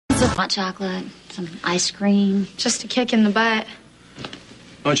pills of hot chocolate, some ice cream. Just a kick in the butt.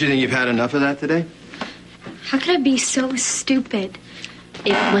 Don't you think you've had enough of that today? How could I be so stupid?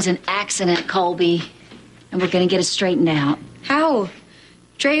 It was an accident, Colby. And we're gonna get it straightened out. How?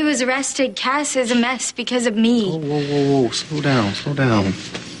 Dre was arrested. Cass is a mess because of me. Whoa. Slow down.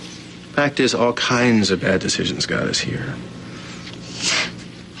 Fact is, all kinds of bad decisions got us here.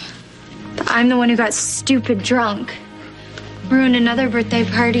 I'm the one who got stupid drunk. Ruined another birthday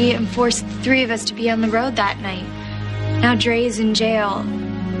party and forced the three of us to be on the road that night. Now Dre's in jail.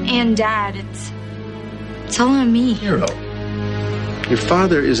 And Dad. It's all on me. Hero, your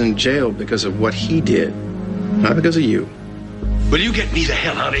father is in jail because of what he did, not because of you. Will you get me the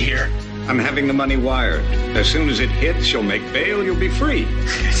hell out of here? I'm having the money wired. As soon as it hits, you'll make bail, you'll be free.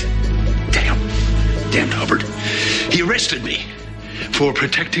 Damn, Hubbard. He arrested me for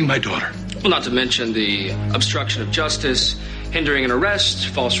protecting my daughter. Well, not to mention the obstruction of justice, hindering an arrest,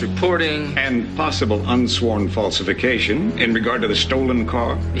 false reporting. And possible unsworn falsification in regard to the stolen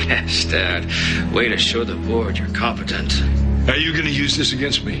car. Yes, Dad. Way to show the board you're competent. Are you going to use this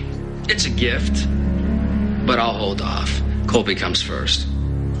against me? It's a gift, but I'll hold off. Colby comes first.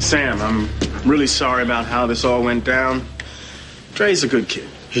 Sam, I'm really sorry about how this all went down. Dre's a good kid.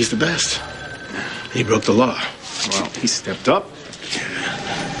 He's the best. He broke the law. Well, he stepped up.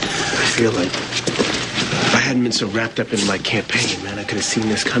 I feel like if I hadn't been so wrapped up in my campaign, man, I could have seen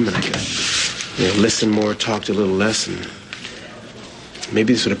this coming. I could have, listen more, talked a little less, and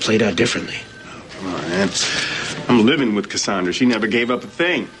maybe this would have played out differently. Oh, come on, man. I'm living with Cassandra. She never gave up a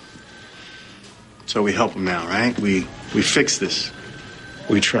thing. So we help him now, right? We fix this.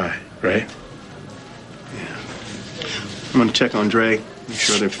 We try, right? Yeah. I'm gonna check on Dre, make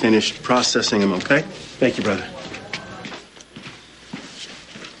sure they're finished processing him, okay? Thank you, brother.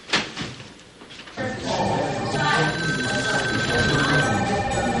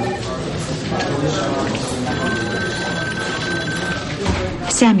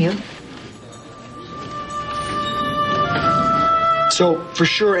 Samuel. So, for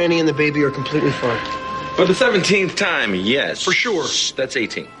sure, Annie and the baby are completely fine. For the 17th time, yes. For sure. That's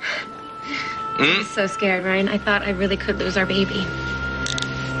 18. I'm so scared, Ryan. I thought I really could lose our baby.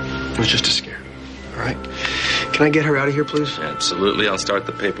 It was just a scare. All right. Can I get her out of here, please? Absolutely. I'll start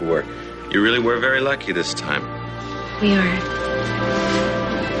the paperwork. You really were very lucky this time. We are.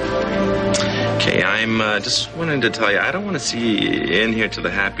 Okay, I'm just wanting to tell you, I don't want to see you in here to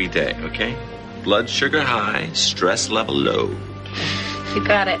the happy day, okay? Blood sugar high, stress level low. You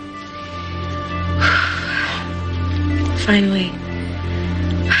got it. Finally.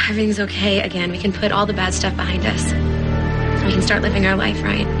 Everything's okay again. We can put all the bad stuff behind us. We can start living our life,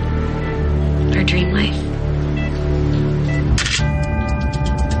 right? Our dream life.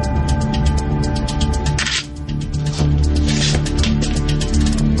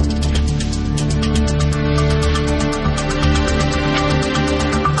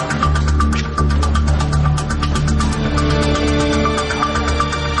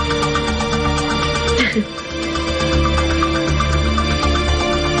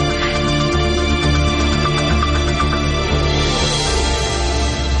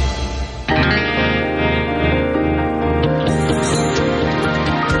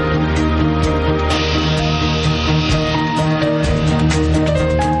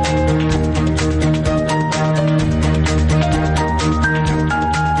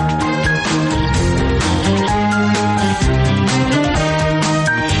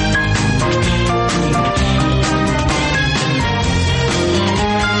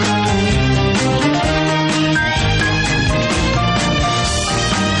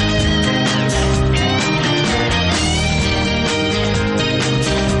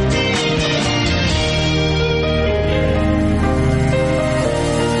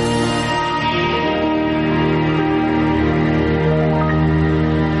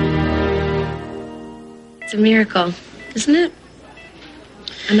 It's a miracle, isn't it?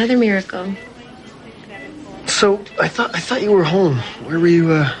 Another miracle. So I thought you were home. Where were you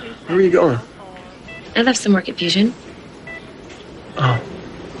going? I left some work at Fusion. Oh.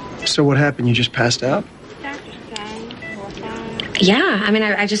 So what happened? You just passed out? Yeah, I mean,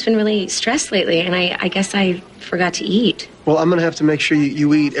 I've just been really stressed lately, and I guess I forgot to eat. Well, I'm going to have to make sure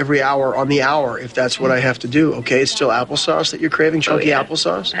you eat every hour on the hour if that's what I have to do, okay? It's still applesauce that you're craving, chunky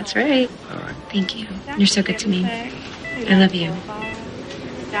applesauce? That's right. All right. Thank you. You're so good to me. I love you.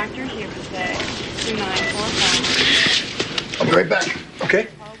 Dr. Huberset, 2945. I'll be right back, okay?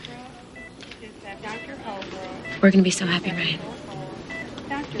 We're going to be so happy, Ryan.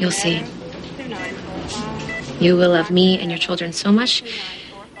 You'll see. You will love me and your children so much,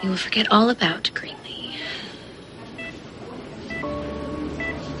 you will forget all about Greenlee.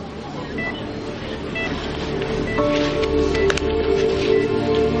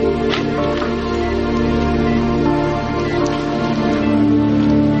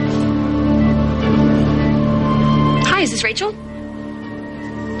 Hi, is this Rachel?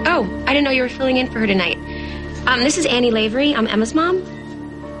 Oh, I didn't know you were filling in for her tonight. This is Annie Lavery. I'm Emma's mom.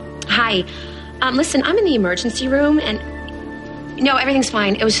 Hi. Listen, I'm in the emergency room and... No, everything's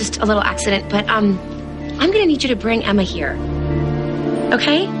fine. It was just a little accident, but I'm gonna need you to bring Emma here.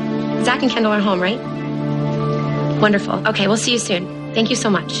 Okay? Zach and Kendall are home, right? Wonderful. Okay, we'll see you soon. Thank you so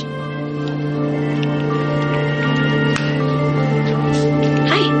much.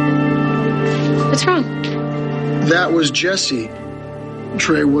 Hi. What's wrong? That was Jesse.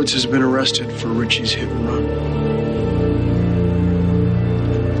 Trey Woods has been arrested for Richie's hit and run.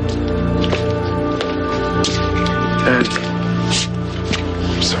 Dad.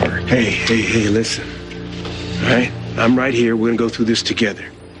 I'm sorry. Hey, listen. All right? I'm right here. We're going to go through this together.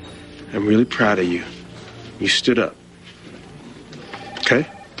 I'm really proud of you. You stood up. Okay?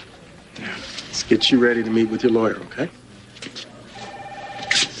 Now, let's get you ready to meet with your lawyer, okay?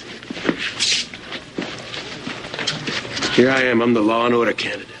 Here I am. I'm the law and order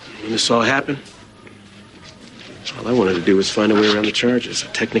candidate. When this all happened, all I wanted to do was find a way around the charges, a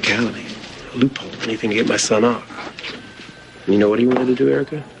technicality, a loophole, anything to get my son off. And you know what he wanted to do,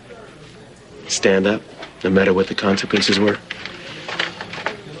 Erica? Stand up, no matter what the consequences were.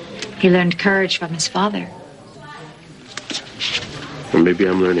 He learned courage from his father. Or maybe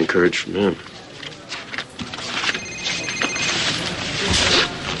I'm learning courage from him.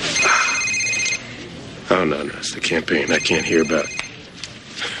 Oh, no, it's the campaign. I can't hear about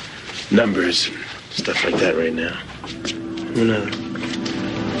numbers and stuff like that right now.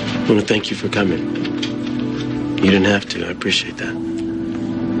 I want to thank you for coming. You didn't have to. I appreciate that.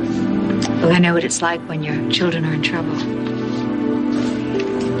 Well, I know what it's like when your children are in trouble.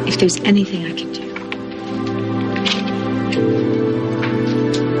 If there's anything I can do.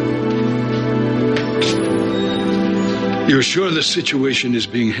 You're sure the situation is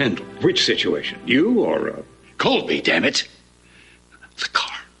being handled? Which situation? You or Colby, damn it. The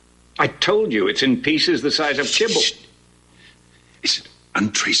car. I told you it's in pieces the size of kibble. Shh. Is it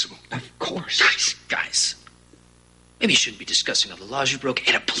untraceable? Of course. Guys. Maybe you shouldn't be discussing all the laws you broke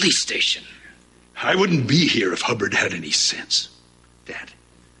at a police station. I wouldn't be here if Hubbard had any sense. Dad.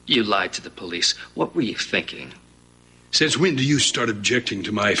 You lied to the police. What were you thinking? Since when do you start objecting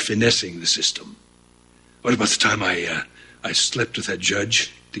to my finessing the system? What about the time I slept with that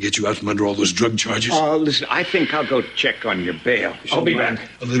judge to get you out from under all those drug charges? Oh, listen, I think I'll go check on your bail. I'll be back.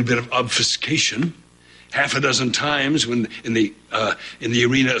 A little bit of obfuscation. Half a dozen times when in the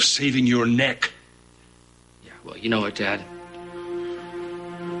arena of saving your neck. Yeah, well, you know what, Dad?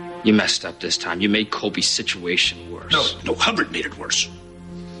 You messed up this time. You made Colby's situation worse. No, Hubbard made it worse.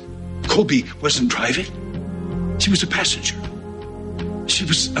 Colby wasn't driving. She was a passenger. She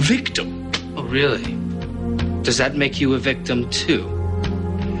was a victim. Oh, really? Does that make you a victim, too?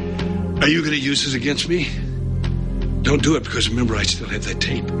 Are you going to use this against me? Don't do it, because remember, I still have that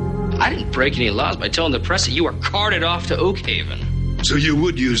tape. I didn't break any laws by telling the press that you were carted off to Oakhaven. So you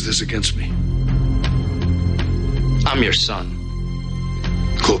would use this against me? I'm your son.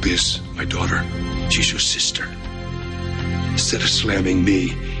 Colby is my daughter. She's your sister. Instead of slamming me,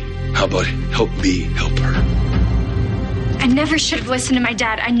 how about help me help her? I never should have listened to my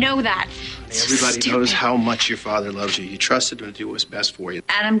dad. I know that. Everybody knows how much your father loves you. You trusted him to do what's best for you.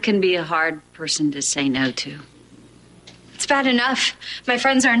 Adam can be a hard person to say no to. It's bad enough. My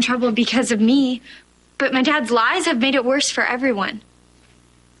friends are in trouble because of me. But my dad's lies have made it worse for everyone.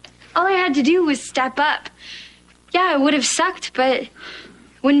 All I had to do was step up. Yeah, it would have sucked, but it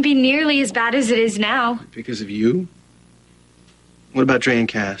wouldn't be nearly as bad as it is now. Because of you? What about Dre and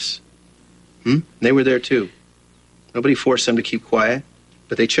Cass? They were there too. Nobody forced them to keep quiet,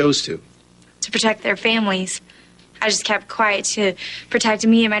 but they chose to. To protect their families. I just kept quiet to protect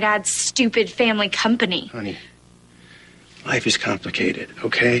me and my dad's stupid family company. Honey, life is complicated,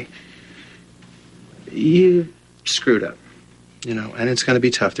 okay? You screwed up, and it's going to be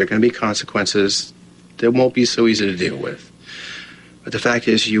tough. There are going to be consequences that won't be so easy to deal with. But the fact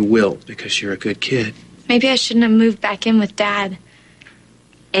is, you will, because you're a good kid. Maybe I shouldn't have moved back in with Dad.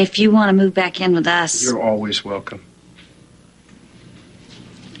 If you want to move back in with us... You're always welcome.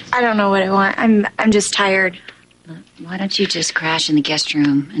 I don't know what I want. I'm just tired. Why don't you just crash in the guest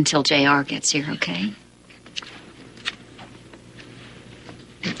room until JR gets here, okay?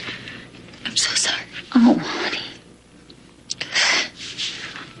 I'm so sorry. Oh, honey.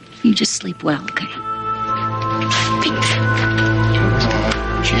 You just sleep well, okay? Thanks.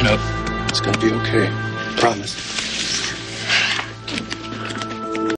 Chin up. It's gonna be okay. Promise.